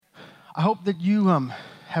I hope that you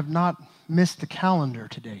have not missed the calendar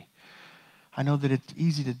today. I know that it's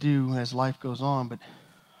easy to do as life goes on, but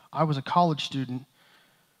I was a college student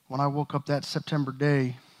when I woke up that September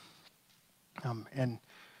day and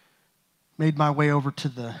made my way over to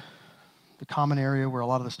the common area where a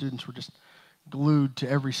lot of the students were just glued to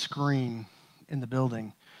every screen in the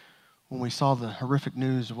building when we saw the horrific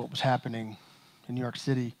news of what was happening in New York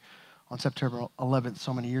City on September 11th,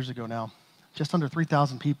 so many years ago now. Just under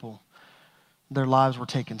 3,000 people, their lives were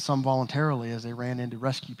taken, some voluntarily as they ran in to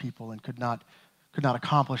rescue people and could not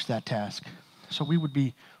accomplish that task. So we would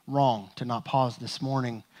be wrong to not pause this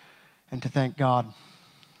morning and to thank God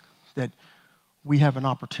that we have an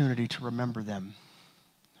opportunity to remember them,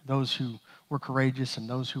 those who were courageous and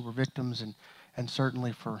those who were victims, and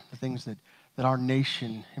certainly for the things that our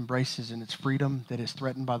nation embraces in its freedom that is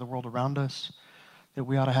threatened by the world around us, that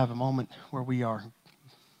we ought to have a moment where we are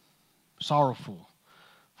sorrowful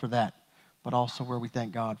for that, but also where we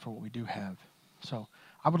thank God for what we do have. So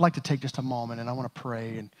I would like to take just a moment, and I want to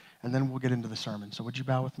pray, and then we'll get into the sermon. So would you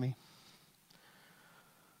bow with me?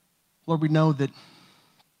 Lord, we know that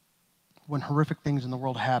when horrific things in the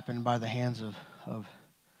world happen by the hands of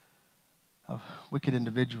wicked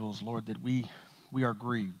individuals, Lord, that we are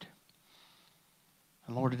grieved.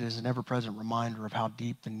 And Lord, it is an ever-present reminder of how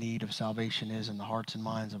deep the need of salvation is in the hearts and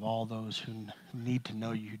minds of all those who need to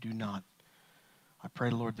know you who do not. I pray,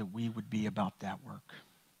 Lord, that we would be about that work.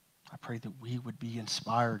 I pray that we would be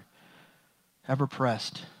inspired, ever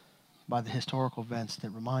pressed by the historical events that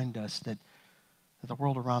remind us that the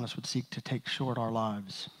world around us would seek to take short our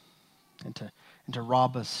lives and to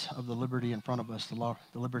rob us of the liberty in front of us, the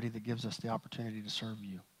liberty that gives us the opportunity to serve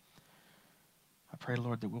you. I pray,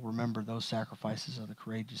 Lord, that we'll remember those sacrifices of the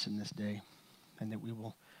courageous in this day, and that we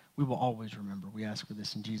will always remember. We ask for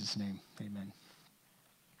this in Jesus' name. Amen.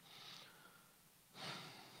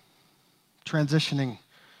 Transitioning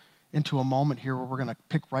into a moment here where we're going to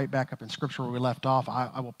pick right back up in Scripture where we left off,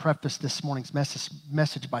 I will preface this morning's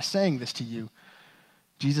message by saying this to you.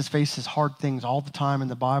 Jesus faces hard things all the time in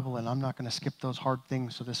the Bible, and I'm not going to skip those hard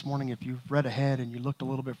things. So this morning, if you've read ahead and you looked a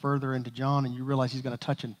little bit further into John and you realize he's going to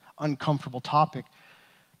touch an uncomfortable topic,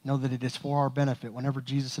 know that it is for our benefit. Whenever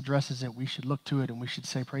Jesus addresses it, we should look to it and we should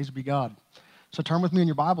say, praise be God. So turn with me in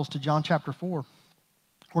your Bibles to John chapter 4.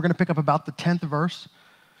 We're going to pick up about the 10th verse.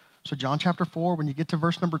 So John chapter 4, when you get to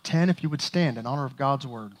verse number 10, if you would stand in honor of God's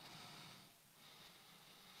word.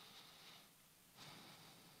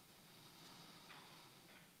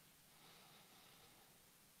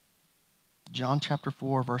 John chapter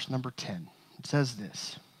 4, verse number 10. It says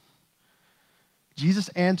this. Jesus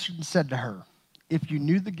answered and said to her, if you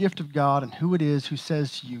knew the gift of God and who it is who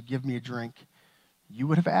says to you, give me a drink, you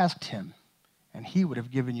would have asked him, and he would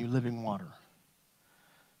have given you living water.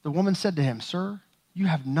 The woman said to him, sir, you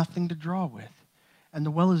have nothing to draw with, and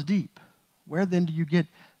the well is deep. Where then do you get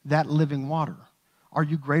that living water? Are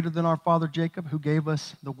you greater than our father Jacob, who gave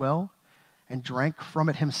us the well and drank from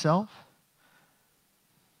it himself,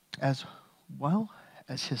 as well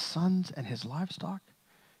as his sons and his livestock?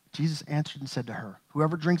 Jesus answered and said to her,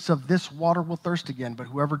 whoever drinks of this water will thirst again, but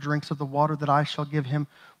whoever drinks of the water that I shall give him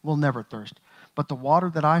will never thirst. But the water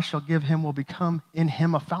that I shall give him will become in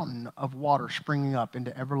him a fountain of water springing up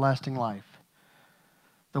into everlasting life.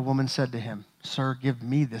 The woman said to him, sir, give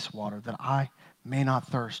me this water that I may not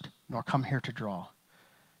thirst, nor come here to draw.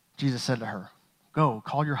 Jesus said to her, go,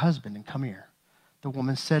 call your husband and come here. The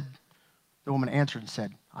woman answered and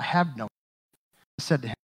said, I have no. He said to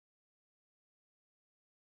him,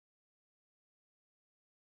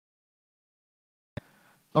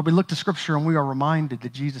 Lord, we look to Scripture and we are reminded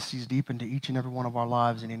that Jesus sees deep into each and every one of our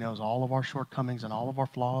lives, and he knows all of our shortcomings and all of our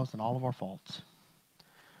flaws and all of our faults.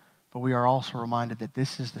 But we are also reminded that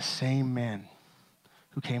this is the same man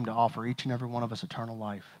who came to offer each and every one of us eternal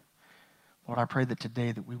life. Lord, I pray that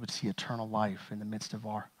today that we would see eternal life in the midst of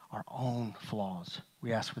our own flaws.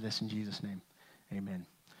 We ask for this in Jesus' name. Amen.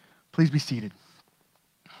 Please be seated.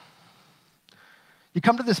 You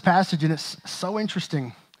come to this passage and it's so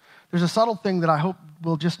interesting. There's a subtle thing that I hope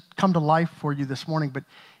will just come to life for you this morning. But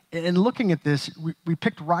in looking at this, we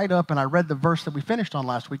picked right up and I read the verse that we finished on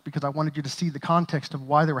last week because I wanted you to see the context of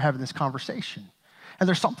why they were having this conversation. And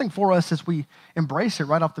there's something for us as we embrace it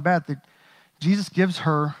right off the bat that Jesus gives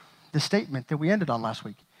her the statement that we ended on last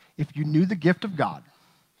week. If you knew the gift of God,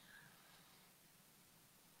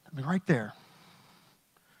 I mean, right there,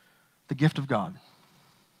 the gift of God.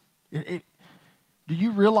 Do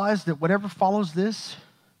you realize that whatever follows this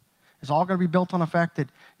is all going to be built on the fact that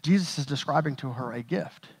Jesus is describing to her a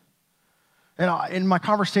gift? And in my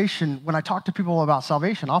conversation, when I talk to people about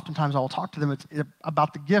salvation, oftentimes I will talk to them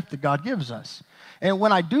about the gift that God gives us. And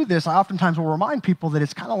when I do this, I oftentimes will remind people that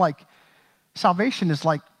it's kind of like salvation is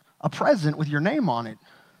like a present with your name on it.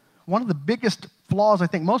 One of the biggest flaws I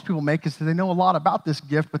think most people make is that they know a lot about this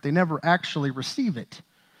gift, but they never actually receive it.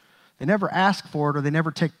 They never ask for it or they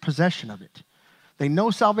never take possession of it. They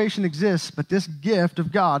know salvation exists, but this gift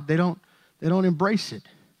of God, they don't embrace it.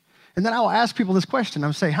 And then I'll ask people this question.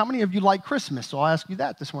 I'll say, how many of you like Christmas? So I'll ask you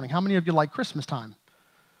that this morning. How many of you like Christmas time?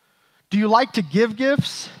 Do you like to give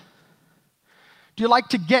gifts? Do you like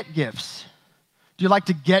to get gifts? Do you like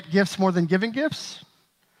to get gifts more than giving gifts?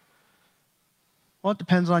 Well, it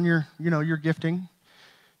depends on your gifting.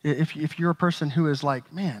 If you're a person who is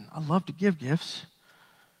like, man, I love to give gifts,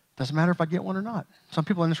 doesn't matter if I get one or not. Some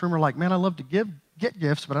people in this room are like, man, I love to get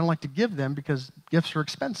gifts, but I don't like to give them because gifts are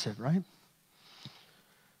expensive, right?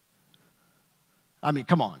 I mean,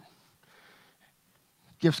 come on.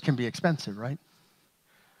 Gifts can be expensive, right?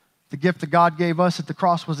 The gift that God gave us at the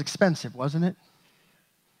cross was expensive, wasn't it?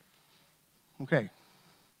 Okay.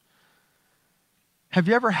 Have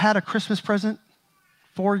you ever had a Christmas present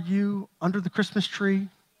for you under the Christmas tree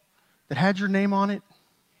that had your name on it?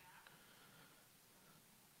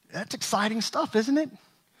 That's exciting stuff, isn't it?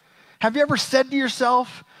 Have you ever said to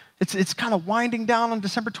yourself, it's kind of winding down on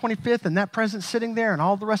December 25th and that present's sitting there and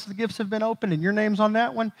all the rest of the gifts have been opened and your name's on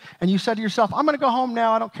that one, and you said to yourself, I'm going to go home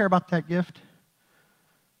now, I don't care about that gift.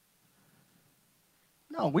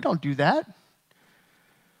 No, we don't do that.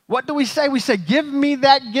 What do we say? We say, give me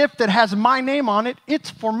that gift that has my name on it.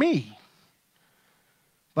 It's for me.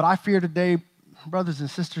 But I fear today, brothers and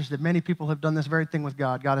sisters, that many people have done this very thing with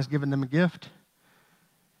God. God has given them a gift.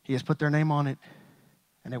 He has put their name on it,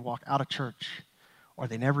 and they walk out of church, or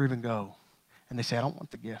they never even go, and they say, I don't want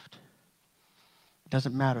the gift. It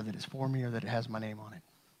doesn't matter that it's for me or that it has my name on it.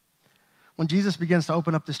 When Jesus begins to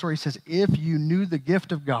open up the story, he says, if you knew the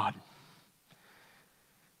gift of God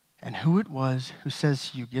and who it was who says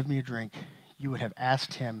to you, give me a drink, you would have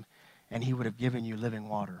asked him, and he would have given you living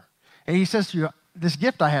water. And he says to you, this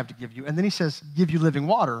gift I have to give you, and then he says, give you living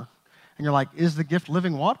water. And you're like, is the gift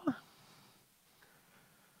living water?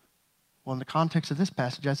 Well, in the context of this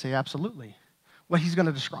passage, I'd say absolutely. What he's going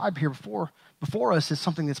to describe here before us is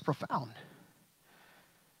something that's profound.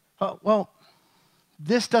 Well,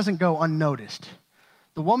 this doesn't go unnoticed.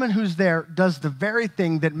 The woman who's there does the very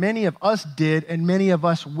thing that many of us did and many of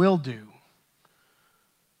us will do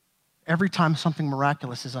every time something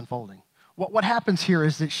miraculous is unfolding. What happens here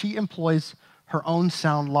is that she employs her own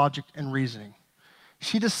sound logic and reasoning.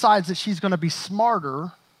 She decides that she's going to be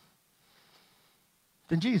smarter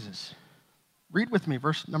than Jesus. Read with me,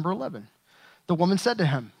 verse number 11. The woman said to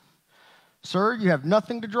him, Sir, you have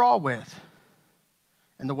nothing to draw with,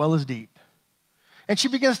 and the well is deep. And she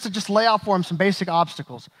begins to just lay out for him some basic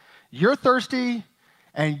obstacles. You're thirsty,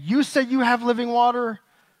 and you say you have living water,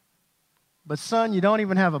 but son, you don't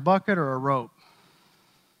even have a bucket or a rope.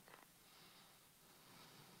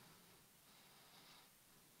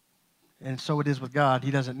 And so it is with God.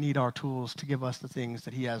 He doesn't need our tools to give us the things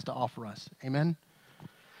that he has to offer us. Amen?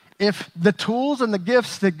 If the tools and the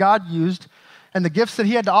gifts that God used and the gifts that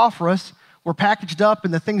he had to offer us were packaged up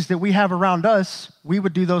in the things that we have around us, we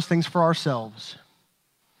would do those things for ourselves.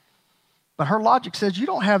 But her logic says you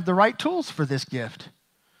don't have the right tools for this gift.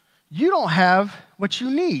 You don't have what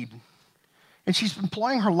you need. And she's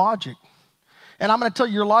employing her logic. And I'm going to tell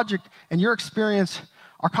you, your logic and your experience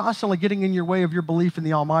are constantly getting in your way of your belief in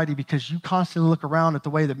the Almighty because you constantly look around at the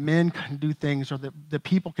way that men can do things or that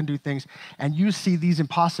people can do things, and you see these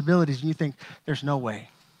impossibilities and you think, there's no way.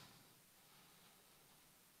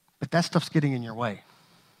 But that stuff's getting in your way.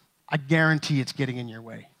 I guarantee it's getting in your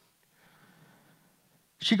way.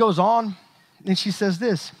 She goes on and she says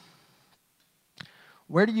this,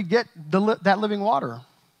 where do you get that living water?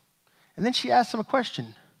 And then she asks him a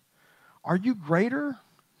question. Are you greater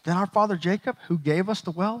than our father Jacob, who gave us the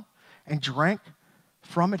well and drank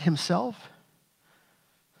from it himself,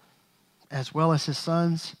 as well as his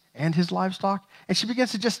sons and his livestock? And she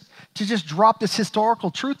begins to just drop this historical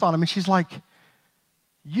truth on him. And she's like,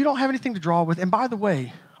 you don't have anything to draw with. And by the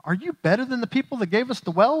way, are you better than the people that gave us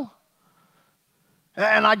the well?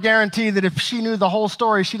 And I guarantee that if she knew the whole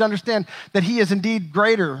story, she'd understand that he is indeed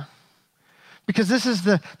greater. Because this is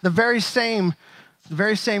the very same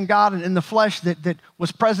God in the flesh that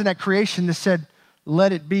was present at creation that said,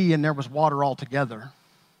 let it be, and there was water altogether.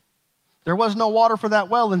 There was no water for that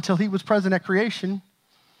well until he was present at creation.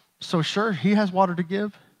 So sure, he has water to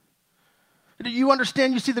give. Do you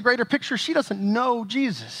understand? You see the greater picture? She doesn't know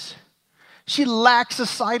Jesus. She lacks a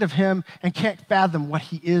sight of him and can't fathom what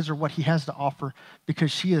he is or what he has to offer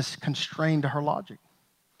because she is constrained to her logic.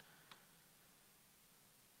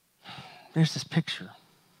 There's this picture.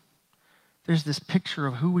 There's this picture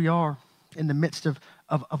of who we are in the midst of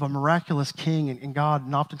a miraculous king and God,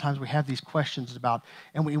 and oftentimes we have these questions about,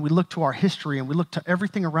 and we look to our history and we look to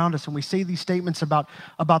everything around us and we say these statements about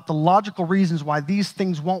the logical reasons why these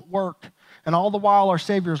things won't work, and all the while our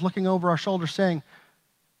Savior is looking over our shoulder saying,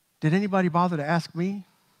 did anybody bother to ask me?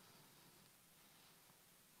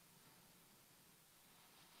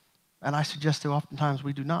 And I suggest that oftentimes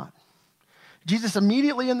we do not. Jesus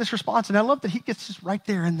immediately in this response, and I love that he gets just right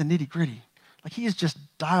there in the nitty-gritty. Like he is just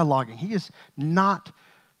dialoguing. He is not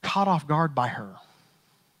caught off guard by her.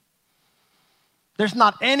 There's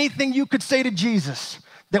not anything you could say to Jesus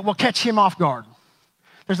that will catch him off guard.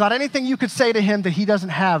 There's not anything you could say to him that he doesn't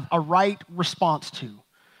have a right response to.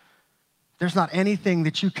 There's not anything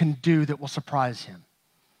that you can do that will surprise him.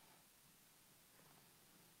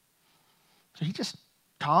 So he just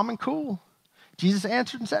calm and cool. Jesus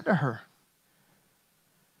answered and said to her,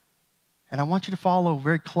 and I want you to follow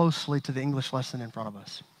very closely to the English lesson in front of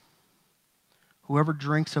us. Whoever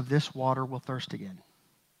drinks of this water will thirst again.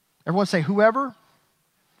 Everyone say, whoever.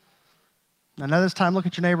 Now this time, look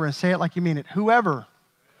at your neighbor and say it like you mean it. Whoever.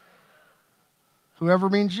 Whoever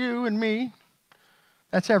means you and me.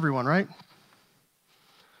 That's everyone, right?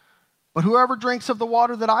 But whoever drinks of the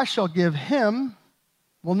water that I shall give him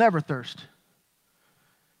will never thirst.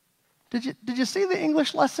 Did you see the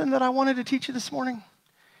English lesson that I wanted to teach you this morning?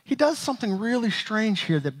 He does something really strange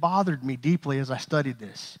here that bothered me deeply as I studied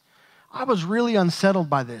this. I was really unsettled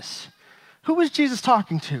by this. Who was Jesus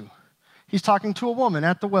talking to? He's talking to a woman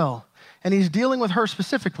at the well, and he's dealing with her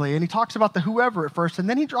specifically, and he talks about the whoever at first, and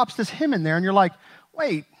then he drops this him in there, and you're like,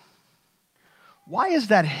 wait, why is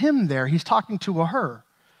that him there? He's talking to a her.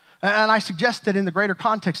 And I suggest that in the greater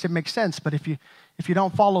context it makes sense, but if you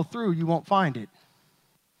don't follow through, you won't find it.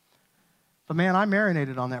 But man, I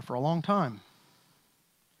marinated on that for a long time.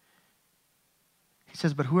 He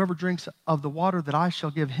says, but whoever drinks of the water that I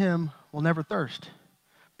shall give him will never thirst.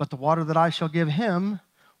 But the water that I shall give him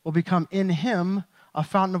will become in him a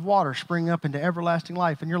fountain of water springing up into everlasting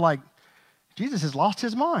life. And you're like, Jesus has lost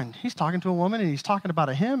his mind. He's talking to a woman and he's talking about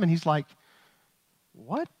a him, and he's like,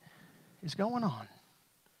 what is going on?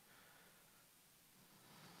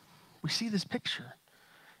 We see this picture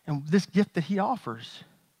and this gift that he offers.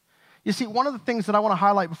 You see, one of the things that I want to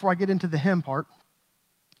highlight before I get into the him part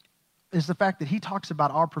is the fact that he talks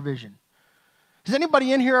about our provision. Has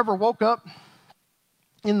anybody in here ever woke up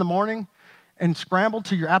in the morning and scrambled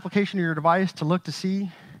to your application or your device to look to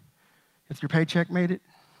see if your paycheck made it?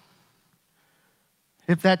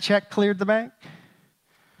 If that check cleared the bank?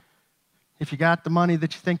 If you got the money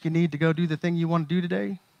that you think you need to go do the thing you want to do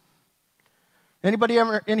today? Anybody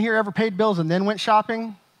ever in here ever paid bills and then went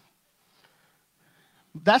shopping?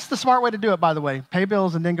 That's the smart way to do it, by the way. Pay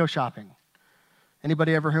bills and then go shopping.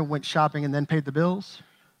 Anybody ever here went shopping and then paid the bills,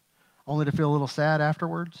 only to feel a little sad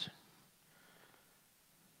afterwards?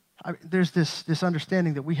 There's this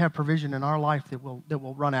understanding that we have provision in our life that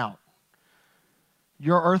will run out.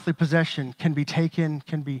 Your earthly possession can be taken,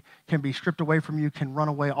 can be stripped away from you, can run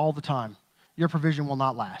away all the time. Your provision will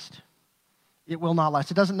not last. It will not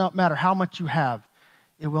last. It doesn't matter how much you have.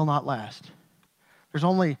 It will not last. There's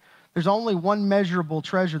only one measurable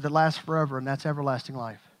treasure that lasts forever, and that's everlasting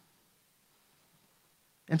life.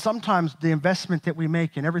 And sometimes the investment that we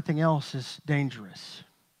make in everything else is dangerous.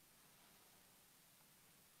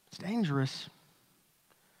 It's dangerous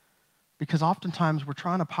because oftentimes we're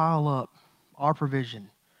trying to pile up our provision,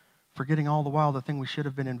 forgetting all the while the thing we should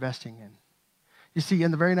have been investing in. You see,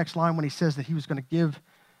 in the very next line when he says that he was going to give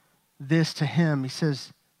this to him, he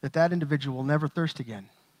says that individual will never thirst again.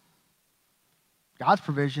 God's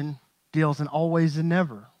provision deals in always and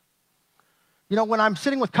never. You know, when I'm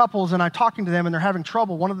sitting with couples and I'm talking to them and they're having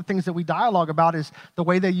trouble, one of the things that we dialogue about is the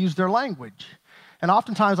way they use their language. And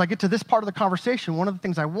oftentimes I get to this part of the conversation, one of the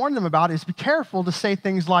things I warn them about is be careful to say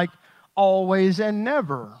things like always and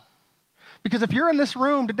never. Because if you're in this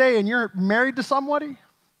room today and you're married to somebody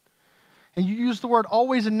and you use the word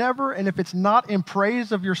always and never, and if it's not in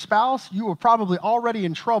praise of your spouse, you are probably already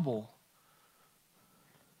in trouble.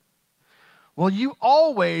 Well, you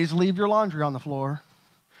always leave your laundry on the floor.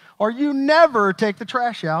 Or you never take the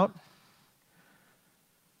trash out.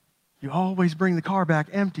 You always bring the car back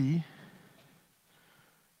empty.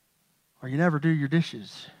 Or you never do your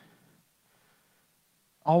dishes.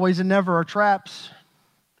 Always and never are traps.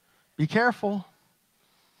 Be careful.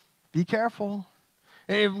 Be careful.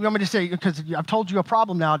 Hey, let me just say, because I've told you a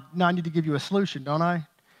problem now I need to give you a solution, don't I?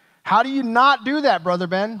 How do you not do that, Brother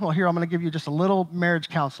Ben? Well, here, I'm going to give you just a little marriage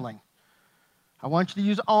counseling. I want you to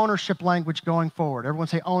use ownership language going forward. Everyone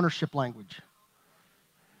say ownership language.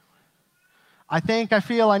 I think, I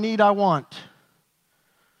feel, I need, I want.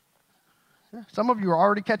 Some of you are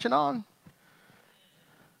already catching on.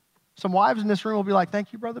 Some wives in this room will be like,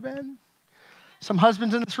 thank you, Brother Ben. Some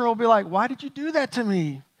husbands in this room will be like, why did you do that to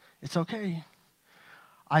me? It's okay.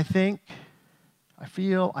 I think, I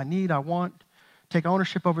feel, I need, I want. Take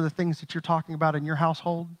ownership over the things that you're talking about in your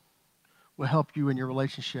household will help you in your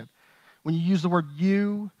relationship. When you use the word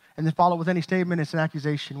you and then follow it with any statement, it's an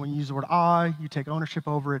accusation. When you use the word I, you take ownership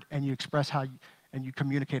over it and you express how you, and you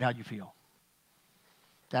communicate how you feel.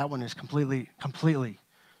 That one is completely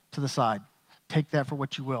to the side. Take that for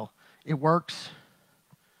what you will. It works,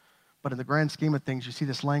 but in the grand scheme of things, you see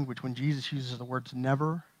this language. When Jesus uses the words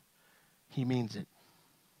never, he means it.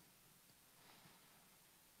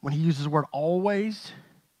 When he uses the word always,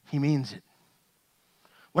 he means it.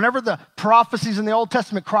 Whenever the prophecies in the Old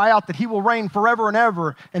Testament cry out that he will reign forever and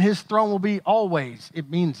ever and his throne will be always, it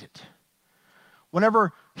means it.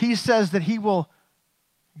 Whenever he says that he will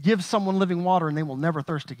give someone living water and they will never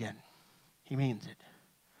thirst again, he means it.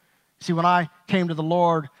 See, when I came to the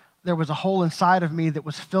Lord, there was a hole inside of me that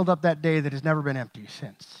was filled up that day that has never been empty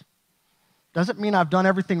since. Doesn't mean I've done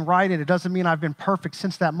everything right, and it doesn't mean I've been perfect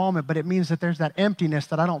since that moment, but it means that there's that emptiness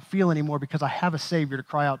that I don't feel anymore because I have a Savior to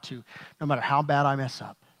cry out to, no matter how bad I mess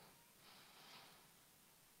up.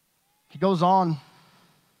 He goes on,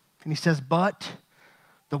 and he says, but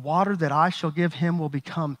the water that I shall give him will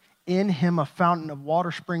become in him a fountain of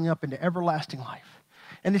water springing up into everlasting life.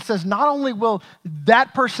 And it says not only will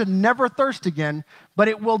that person never thirst again, but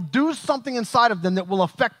it will do something inside of them that will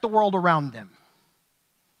affect the world around them.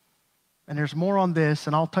 And there's more on this,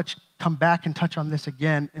 and I'll come back and touch on this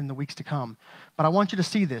again in the weeks to come. But I want you to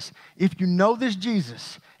see this. If you know this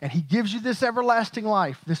Jesus, and he gives you this everlasting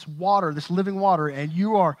life, this water, this living water, and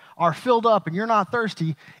you are filled up and you're not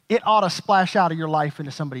thirsty, it ought to splash out of your life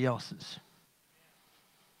into somebody else's.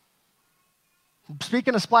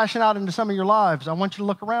 Speaking of splashing out into some of your lives, I want you to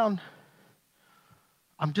look around.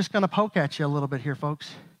 I'm just going to poke at you a little bit here,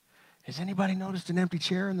 folks. Has anybody noticed an empty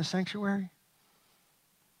chair in the sanctuary?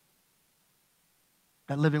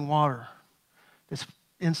 That living water that's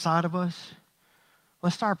inside of us.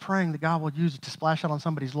 Let's start praying that God will use it to splash out on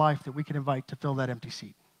somebody's life that we can invite to fill that empty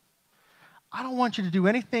seat. I don't want you to do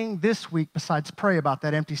anything this week besides pray about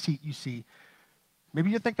that empty seat you see. Maybe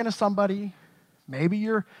you're thinking of somebody. Maybe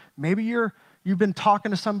you've been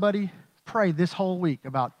talking to somebody. Pray this whole week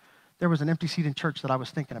about there was an empty seat in church that I was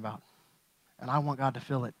thinking about, and I want God to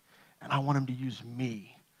fill it, and I want him to use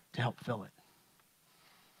me to help fill it.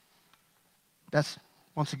 That's,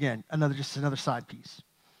 once again, just another side piece.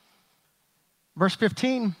 Verse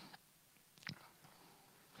 15,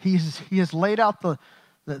 he has laid out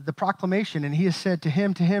the proclamation, and he has said to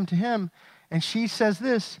him, and she says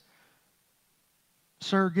this,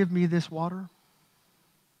 sir, give me this water,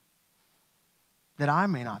 that I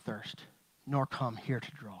may not thirst, nor come here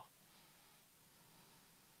to draw.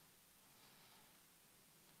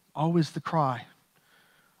 Always the cry.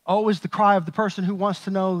 Always the cry of the person who wants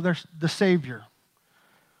to know the Savior.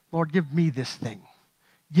 Lord, give me this thing.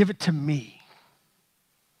 Give it to me.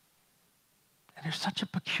 And there's such a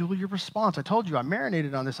peculiar response. I told you, I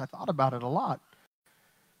marinated on this. I thought about it a lot.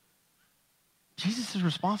 Jesus'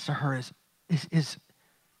 response to her is it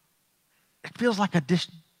feels like a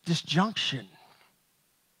disjunction.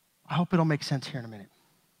 I hope it'll make sense here in a minute.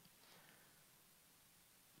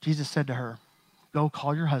 Jesus said to her, go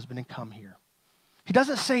call your husband and come here. He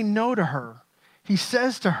doesn't say no to her. He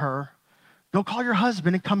says to her, go call your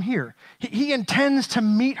husband and come here. He intends to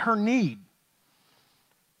meet her need.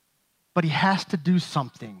 But he has to do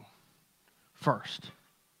something first.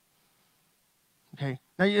 Okay?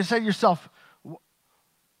 Now you say to yourself,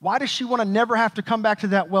 why does she want to never have to come back to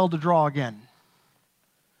that well to draw again?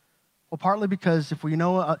 Well, partly because if we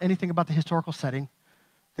know anything about the historical setting,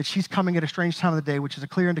 that she's coming at a strange time of the day, which is a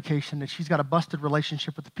clear indication that she's got a busted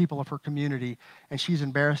relationship with the people of her community, and she's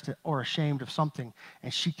embarrassed or ashamed of something,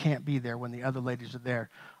 and she can't be there when the other ladies are there.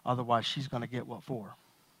 Otherwise, she's going to get what for.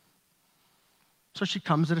 So she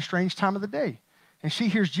comes at a strange time of the day, and she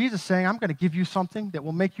hears Jesus saying, I'm going to give you something that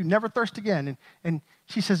will make you never thirst again. And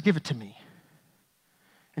she says, give it to me.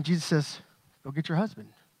 And Jesus says, go get your husband.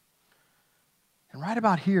 And right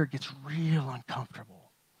about here, it gets real uncomfortable.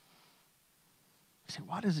 You say,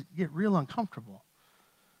 why does it get real uncomfortable?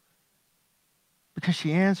 Because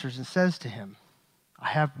she answers and says to him, I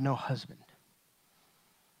have no husband.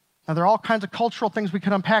 Now, there are all kinds of cultural things we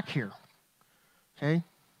could unpack here. Okay?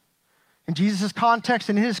 In Jesus' context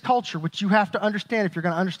and in his culture, which you have to understand if you're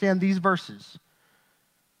going to understand these verses,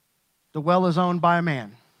 the well is owned by a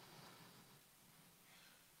man.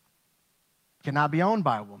 It cannot be owned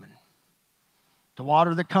by a woman. The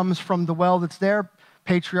water that comes from the well that's there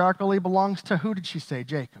patriarchally belongs to, who did she say?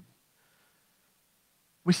 Jacob.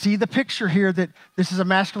 We see the picture here that this is a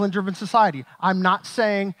masculine-driven society. I'm not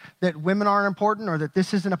saying that women aren't important or that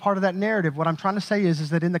this isn't a part of that narrative. What I'm trying to say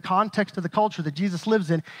is that in the context of the culture that Jesus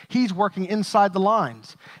lives in, he's working inside the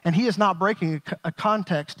lines. And he is not breaking a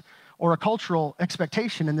context or a cultural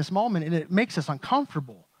expectation in this moment, and it makes us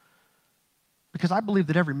uncomfortable. Because I believe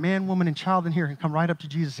that every man, woman, and child in here can come right up to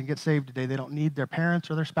Jesus and get saved today. They don't need their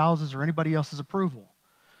parents or their spouses or anybody else's approval.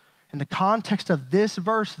 In the context of this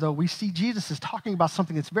verse, though, we see Jesus is talking about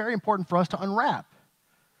something that's very important for us to unwrap.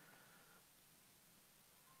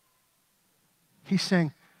 He's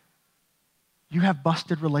saying, you have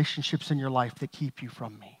busted relationships in your life that keep you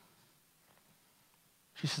from me.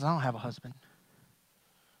 She says, I don't have a husband.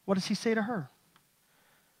 What does he say to her?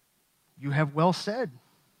 You have well said,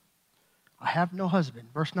 I have no husband.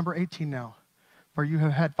 Verse number 18 now. For you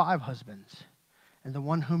have had 5 husbands, and the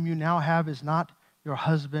one whom you now have is not your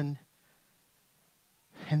husband,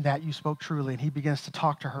 in that you spoke truly. And he begins to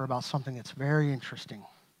talk to her about something that's very interesting.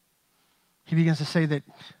 He begins to say that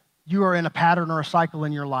you are in a pattern or a cycle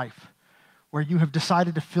in your life where you have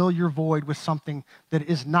decided to fill your void with something that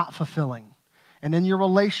is not fulfilling. And in your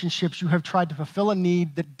relationships, you have tried to fulfill a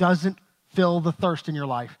need that doesn't fill the thirst in your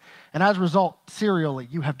life. And as a result, serially,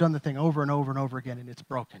 you have done the thing over and over and over again, and it's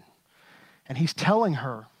broken. And he's telling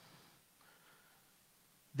her,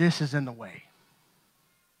 this is in the way.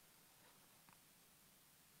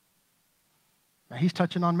 Now, he's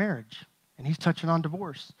touching on marriage, and he's touching on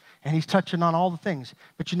divorce, and he's touching on all the things.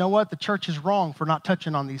 But you know what? The church is wrong for not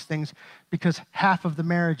touching on these things because half of the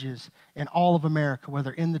marriages in all of America,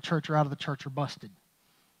 whether in the church or out of the church, are busted.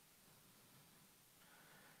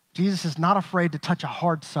 Jesus is not afraid to touch a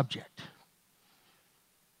hard subject.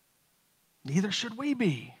 Neither should we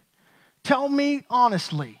be. Tell me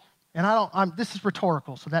honestly, and this is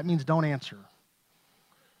rhetorical, so that means don't answer.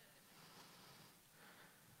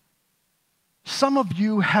 Some of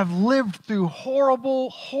you have lived through horrible,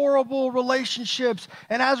 horrible relationships,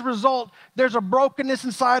 and as a result, there's a brokenness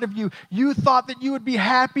inside of you. You thought that you would be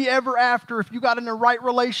happy ever after if you got in the right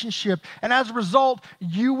relationship, and as a result,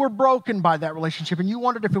 you were broken by that relationship, and you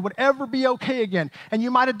wondered if it would ever be okay again, and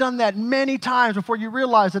you might have done that many times before you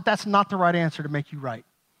realized that that's not the right answer to make you right.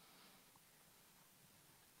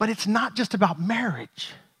 But it's not just about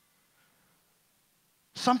marriage.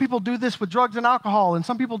 Some people do this with drugs and alcohol, and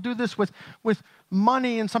some people do this with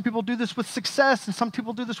money, and some people do this with success, and some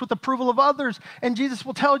people do this with approval of others. And Jesus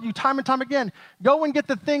will tell you time and time again, go and get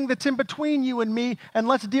the thing that's in between you and me, and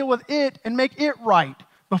let's deal with it and make it right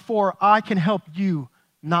before I can help you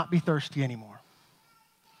not be thirsty anymore.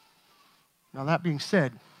 Now, that being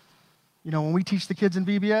said, when we teach the kids in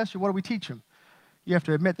VBS, what do we teach them? You have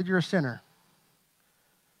to admit that you're a sinner.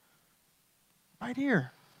 Right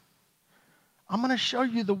here. I'm going to show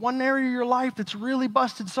you the one area of your life that's really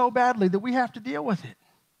busted so badly that we have to deal with it.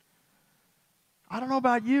 I don't know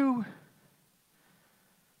about you,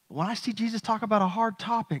 but when I see Jesus talk about a hard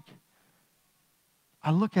topic,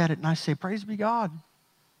 I look at it and I say, praise be God.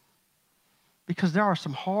 Because there are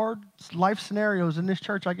some hard life scenarios in this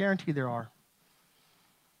church, I guarantee there are.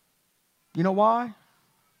 You know why?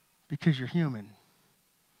 Because you're human.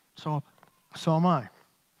 So am I.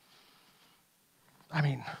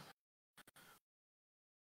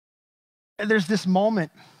 There's this moment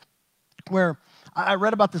where I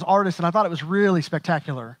read about this artist, and I thought it was really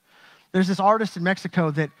spectacular. There's this artist in Mexico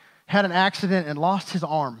that had an accident and lost his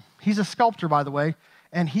arm. He's a sculptor, by the way,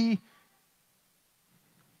 and he's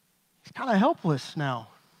kind of helpless now.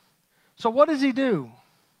 So what does he do?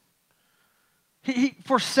 He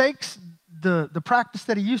forsakes the practice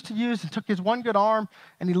that he used to use and took his one good arm,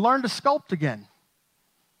 and he learned to sculpt again.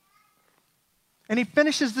 And he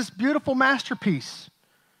finishes this beautiful masterpiece.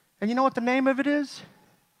 And you know what the name of it is?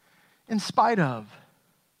 In spite of.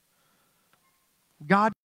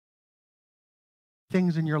 God,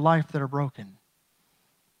 things in your life that are broken.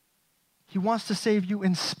 He wants to save you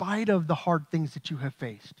in spite of the hard things that you have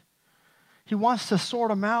faced. He wants to sort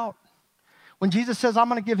them out. When Jesus says, I'm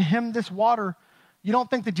going to give him this water, you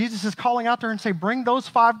don't think that Jesus is calling out there and say, bring those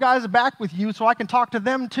 5 guys back with you so I can talk to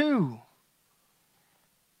them too.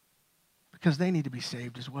 Because they need to be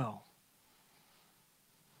saved as well.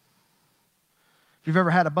 If you've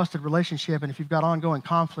ever had a busted relationship and if you've got ongoing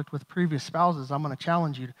conflict with previous spouses, I'm going to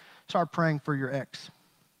challenge you to start praying for your ex.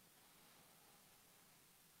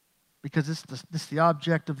 Because it's the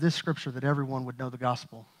object of this scripture that everyone would know the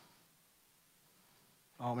gospel.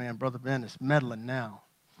 Oh man, Brother Ben is meddling now.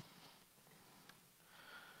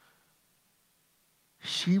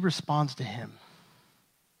 She responds to him,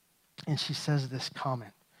 and she says this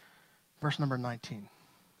comment. Verse number 19.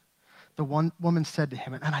 The one woman said to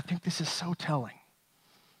him, and I think this is so telling,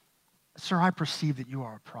 "Sir, I perceive that you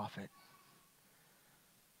are a prophet."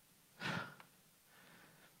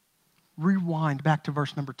 Rewind back to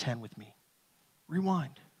verse number 10 with me.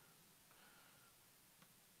 Rewind.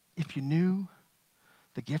 If you knew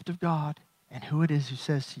the gift of God and who it is who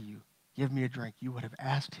says to you, "Give me a drink," you would have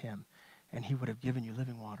asked him, and he would have given you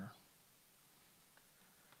living water.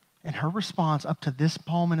 And her response up to this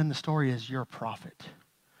moment in the story is, "You're a prophet,"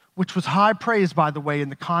 which was high praise, by the way, in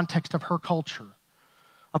the context of her culture.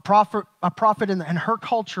 A prophet in her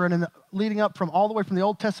culture and leading up from all the way from the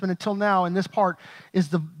Old Testament until now in this part is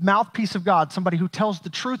the mouthpiece of God, somebody who tells the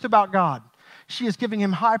truth about God. She is giving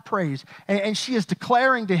him high praise, and she is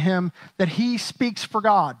declaring to him that he speaks for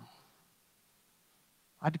God.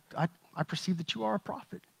 I perceive that you are a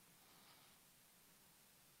prophet.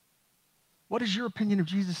 What is your opinion of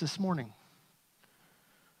Jesus this morning?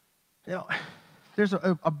 You know, there's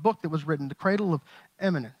a book that was written, The Cradle of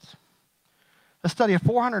Eminence, a study of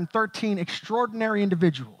 413 extraordinary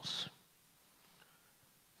individuals.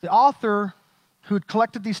 The author who had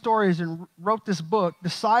collected these stories and wrote this book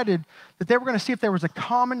decided that they were going to see if there was a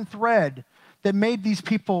common thread that made these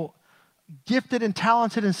people gifted and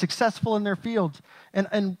talented and successful in their fields.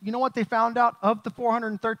 And you know what they found out? Of the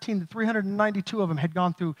 413, the 392 of them had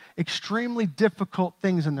gone through extremely difficult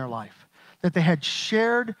things in their life. That they had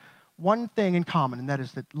shared one thing in common, and that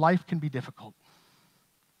is that life can be difficult.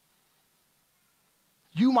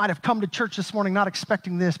 You might have come to church this morning not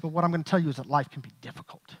expecting this, but what I'm going to tell you is that life can be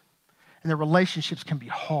difficult. And that relationships can be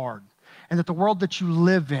hard. And that the world that you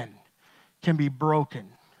live in can be broken.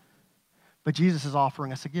 But Jesus is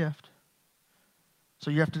offering us a gift.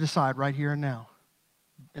 So you have to decide right here and now.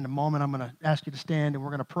 In a moment, I'm going to ask you to stand and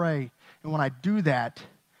we're going to pray. And when I do that,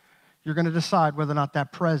 you're going to decide whether or not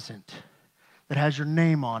that present that has your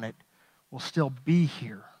name on it will still be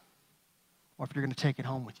here, or if you're going to take it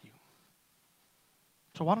home with you.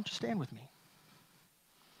 So why don't you stand with me?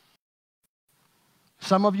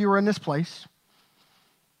 Some of you are in this place,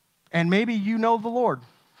 and maybe you know the Lord,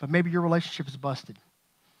 but maybe your relationship is busted.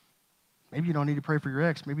 Maybe you don't need to pray for your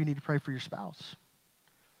ex. Maybe you need to pray for your spouse.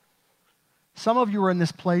 Some of you are in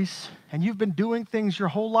this place, and you've been doing things your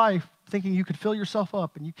whole life thinking you could fill yourself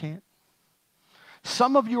up, and you can't.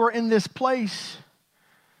 Some of you are in this place,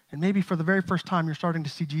 and maybe for the very first time you're starting to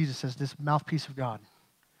see Jesus as this mouthpiece of God.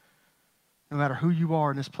 No matter who you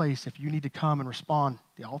are in this place, if you need to come and respond,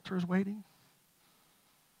 the altar is waiting.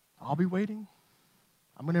 I'll be waiting.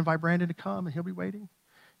 I'm going to invite Brandon to come, and he'll be waiting.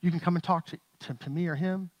 You can come and talk to me or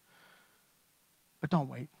him, but don't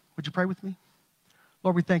wait. Would you pray with me?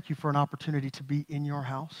 Lord, we thank you for an opportunity to be in your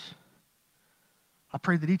house. I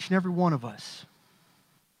pray that each and every one of us,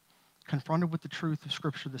 confronted with the truth of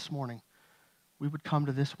Scripture this morning, we would come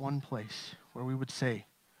to this one place where we would say,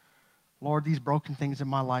 Lord, these broken things in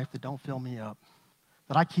my life that don't fill me up,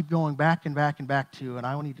 that I keep going back and back and back to, and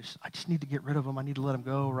I just need to get rid of them. I need to let them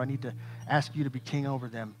go, or I need to ask you to be king over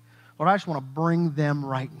them. Lord, I just want to bring them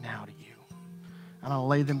right now to you. And I'll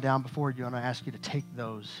lay them down before you, and I ask you to take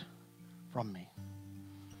those from me.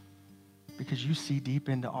 Because you see deep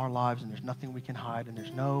into our lives, and there's nothing we can hide, and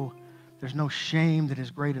there's no shame that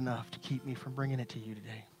is great enough to keep me from bringing it to you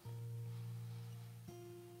today.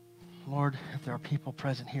 Lord, if there are people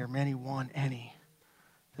present here, many, one, any,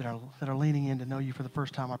 that are leaning in to know you for the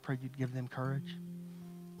first time, I pray you'd give them courage.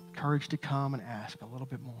 Courage to come and ask a little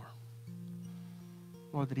bit more.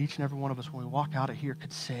 Lord, that each and every one of us, when we walk out of here,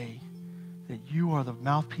 could say that you are the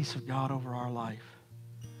mouthpiece of God over our life,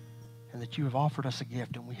 and that you have offered us a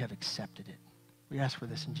gift and we have accepted it. We ask for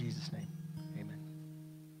this in Jesus' name.